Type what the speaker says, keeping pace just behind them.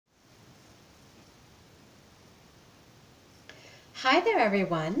Hi there,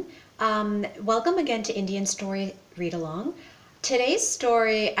 everyone. Welcome again to Indian Story Read Along. Today's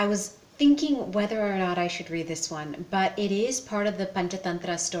story, I was thinking whether or not I should read this one, but it is part of the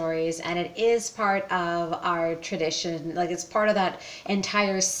Panchatantra stories and it is part of our tradition. Like, it's part of that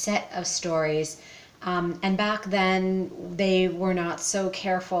entire set of stories. And back then, they were not so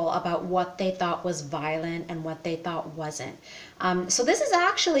careful about what they thought was violent and what they thought wasn't. So this is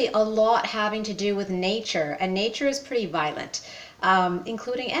actually a lot having to do with nature, and nature is pretty violent,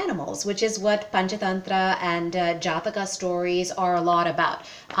 including animals, which is what Panchatantra and Jataka stories are a lot about.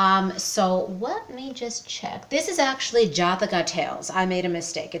 So let me just check. This is actually Jataka Tales. I made a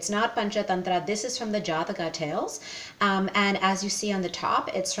mistake. It's not Panchatantra. This is from the Jataka Tales. And as you see on the top,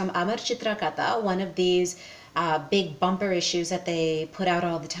 it's from Amar Chitra Katha, one of these big bumper issues that they put out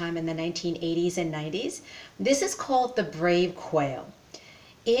all the time in the 1980s and 90s. This is called The Brave Quail.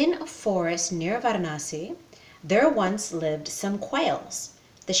 In a forest near Varanasi, there once lived some quails.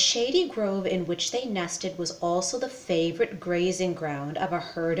 The shady grove in which they nested was also the favorite grazing ground of a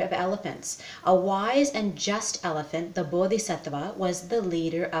herd of elephants. A wise and just elephant, the Bodhisattva, was the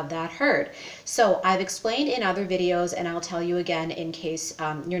leader of that herd. So I've explained in other videos, and I'll tell you again in case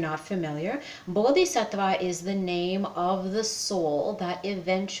you're not familiar. Bodhisattva is the name of the soul that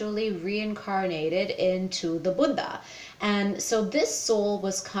eventually reincarnated into the Buddha. And so this soul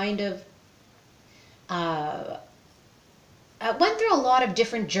was kind of went through a lot of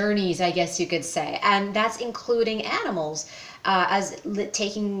different journeys, I guess you could say, and that's including animals,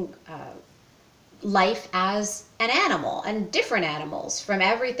 taking life as an animal and different animals, from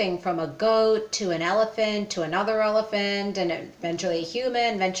everything from a goat to an elephant to another elephant and eventually a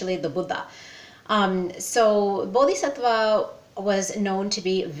human, eventually the Buddha. So Bodhisattva was known to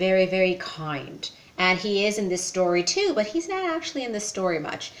be very, very kind. And he is in this story too, but he's not actually in this story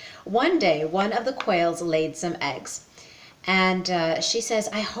much. One day, one of the quails laid some eggs. And she says,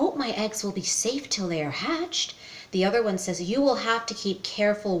 "I hope my eggs will be safe till they are hatched." The other one says, "You will have to keep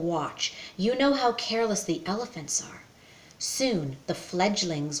careful watch. You know how careless the elephants are." Soon the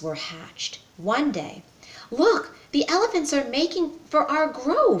fledglings were hatched. One day, "Look, the elephants are making for our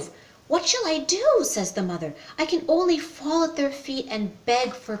grove. What shall I do?" says the mother. "I can only fall at their feet and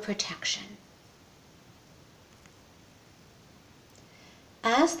beg for protection."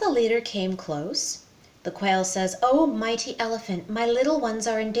 As the leader came close, the quail says, "Oh, mighty elephant, my little ones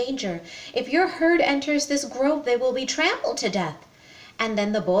are in danger. If your herd enters this grove, they will be trampled to death." And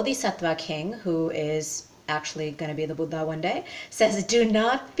then the Bodhisattva king, who is actually going to be the Buddha one day, says, "Do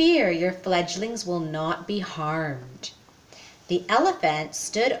not fear, your fledglings will not be harmed." The elephant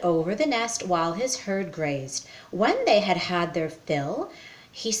stood over the nest while his herd grazed. When they had had their fill,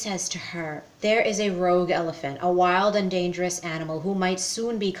 he says to her, "There is a rogue elephant, a wild and dangerous animal who might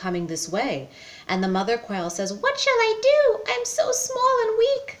soon be coming this way." And the mother quail says, "What shall I do? I'm so small and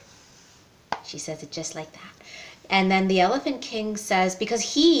weak." She says it just like that. And then the elephant king says,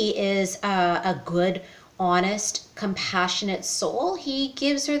 because he is a good, honest, compassionate soul, he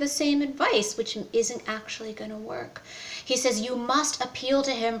gives her the same advice, which isn't actually going to work. He says, "You must appeal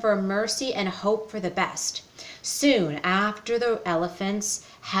to him for mercy and hope for the best." Soon after the elephants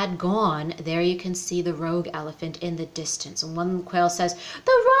had gone, there you can see the rogue elephant in the distance. And one quail says,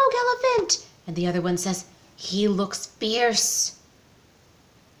 "The rogue elephant!" And the other one says, "He looks fierce."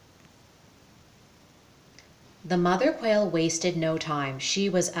 The mother quail wasted no time. She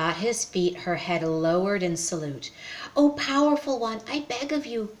was at his feet, her head lowered in salute. "O powerful one, I beg of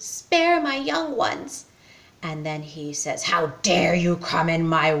you, spare my young ones." And then he says, "How dare you come in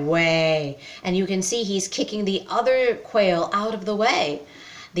my way?" And you can see he's kicking the other quail out of the way.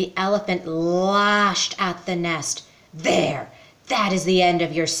 The elephant lashed at the nest. "There, that is the end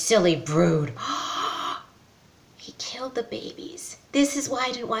of your silly brood." He killed the babies. This is why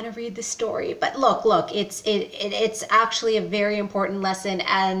I didn't want to read the story. But look, it's actually a very important lesson,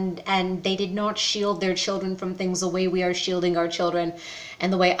 and they did not shield their children from things the way we are shielding our children,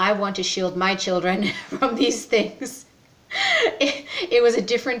 and the way I want to shield my children from these things. It was a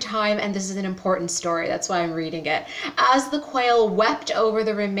different time, and this is an important story. That's why I'm reading it. As the quail wept over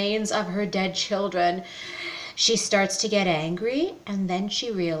the remains of her dead children, she starts to get angry, and then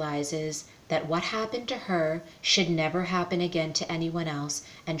she realizes that what happened to her should never happen again to anyone else,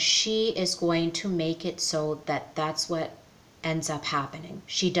 and she is going to make it so that that's what ends up happening.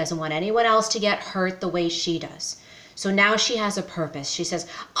 She doesn't want anyone else to get hurt the way she does. So now she has a purpose. She says,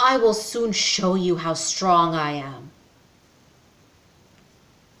 "I will soon show you how strong I am."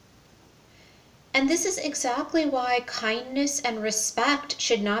 And this is exactly why kindness and respect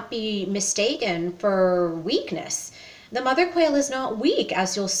should not be mistaken for weakness. The mother quail is not weak,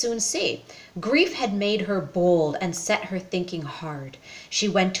 as you'll soon see. Grief had made her bold and set her thinking hard. She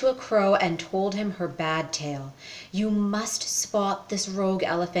went to a crow and told him her bad tale. You must spot this rogue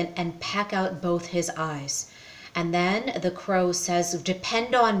elephant and peck out both his eyes. And then the crow says,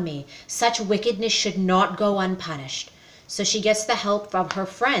 depend on me, such wickedness should not go unpunished. So she gets the help from her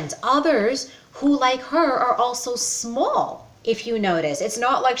friends, others who, like her, are also small. If you notice, it's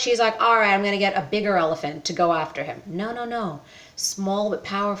not like she's like, all right, I'm going to get a bigger elephant to go after him. No, no, no. Small but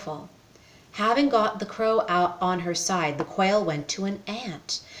powerful. Having got the crow out on her side, the quail went to an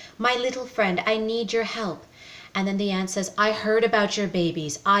ant. My little friend, I need your help. And then the ant says, I heard about your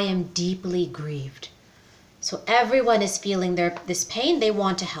babies. I am deeply grieved. So everyone is feeling this pain. They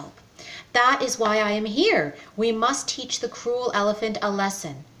want to help. That is why I am here. We must teach the cruel elephant a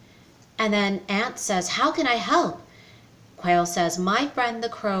lesson. And then ant says, how can I help? Quail says, my friend the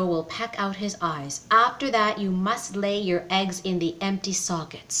crow will peck out his eyes. After that, you must lay your eggs in the empty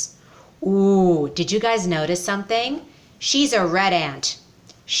sockets. Ooh, did you guys notice something? She's a red ant.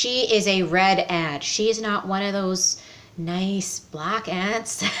 She is a red ant. She's not one of those nice black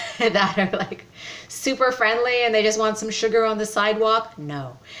ants that are like super friendly and they just want some sugar on the sidewalk.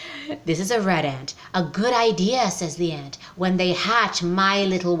 No, this is a red ant. A good idea, says the ant. When they hatch, my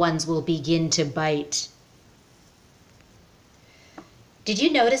little ones will begin to bite. Did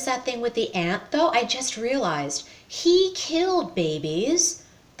you notice that thing with the ant though? I just realized he killed babies.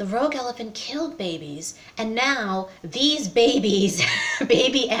 The rogue elephant killed babies, and now these babies,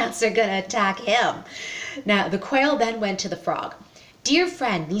 baby ants, are gonna attack him. Now the quail then went to the frog. Dear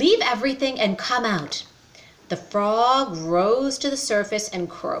friend, leave everything and come out. The frog rose to the surface and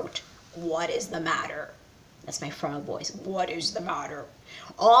croaked. What is the matter? That's my frog voice. What is the matter?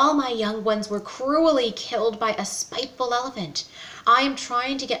 All my young ones were cruelly killed by a spiteful elephant. I am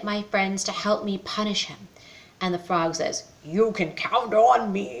trying to get my friends to help me punish him. And the frog says, you can count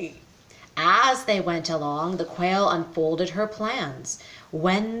on me. As they went along, the quail unfolded her plans.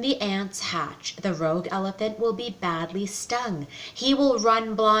 When the ants hatch, the rogue elephant will be badly stung. He will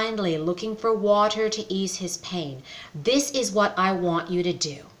run blindly, looking for water to ease his pain. This is what I want you to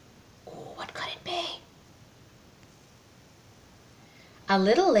do. Oh, what could it be? A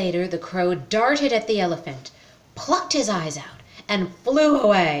little later, the crow darted at the elephant, plucked his eyes out, and flew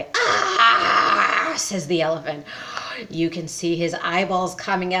away. Ah, says the elephant. You can see his eyeballs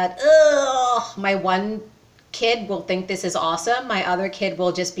coming out. Ugh. My one kid will think this is awesome. My other kid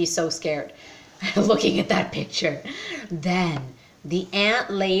will just be so scared looking at that picture. Then the ant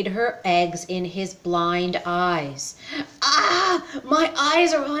laid her eggs in his blind eyes. Ah, my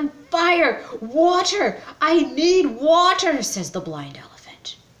eyes are on fire. Water. I need water, says the blind elephant.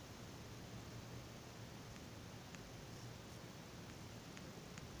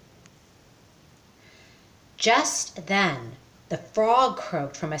 Just then, the frog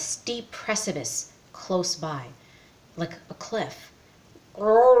croaked from a steep precipice close by, like a cliff.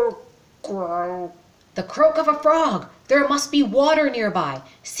 The croak of a frog! There must be water nearby.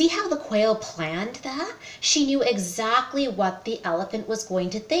 See how the quail planned that? She knew exactly what the elephant was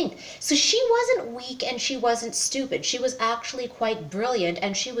going to think. So she wasn't weak and she wasn't stupid. She was actually quite brilliant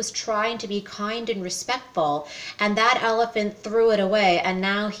and she was trying to be kind and respectful. And that elephant threw it away and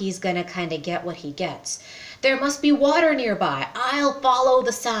now he's gonna kind of get what he gets. There must be water nearby. I'll follow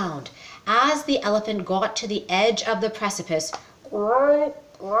the sound. As the elephant got to the edge of the precipice,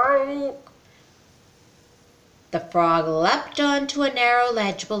 the frog leapt onto a narrow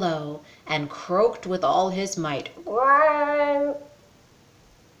ledge below and croaked with all his might.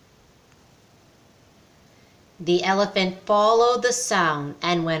 The elephant followed the sound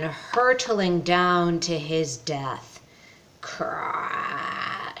and went hurtling down to his death.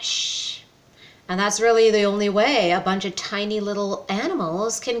 Crash! And that's really the only way a bunch of tiny little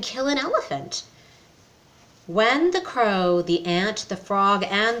animals can kill an elephant. When the crow, the ant, the frog,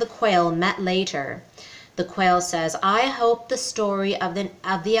 and the quail met later, the quail says, I hope the story of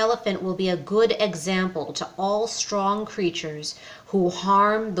the elephant will be a good example to all strong creatures who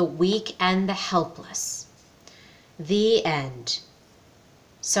harm the weak and the helpless. The end.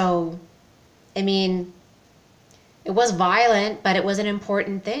 So, I mean, it was violent, but it was an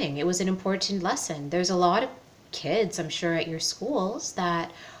important thing. It was an important lesson. There's a lot of kids, I'm sure, at your schools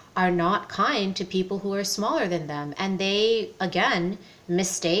that are not kind to people who are smaller than them. And they, again,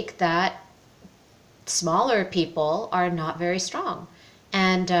 mistake that smaller people are not very strong.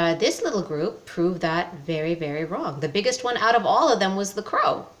 And this little group proved that very, very wrong. The biggest one out of all of them was the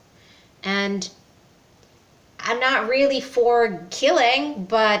crow. And I'm not really for killing,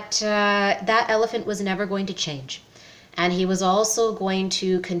 but that elephant was never going to change. And he was also going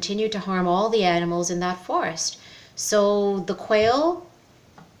to continue to harm all the animals in that forest. So the quail,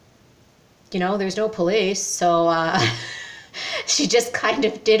 there's no police, so she just kind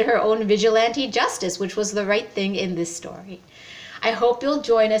of did her own vigilante justice, which was the right thing in this story. I hope you'll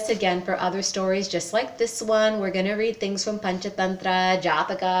join us again for other stories just like this one. We're going to read things from Panchatantra,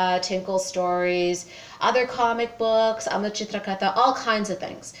 Jataka, Tinkle stories, other comic books, Amar Chitra Katha, all kinds of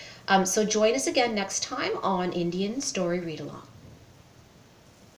things. So join us again next time on Indian Story Read Along.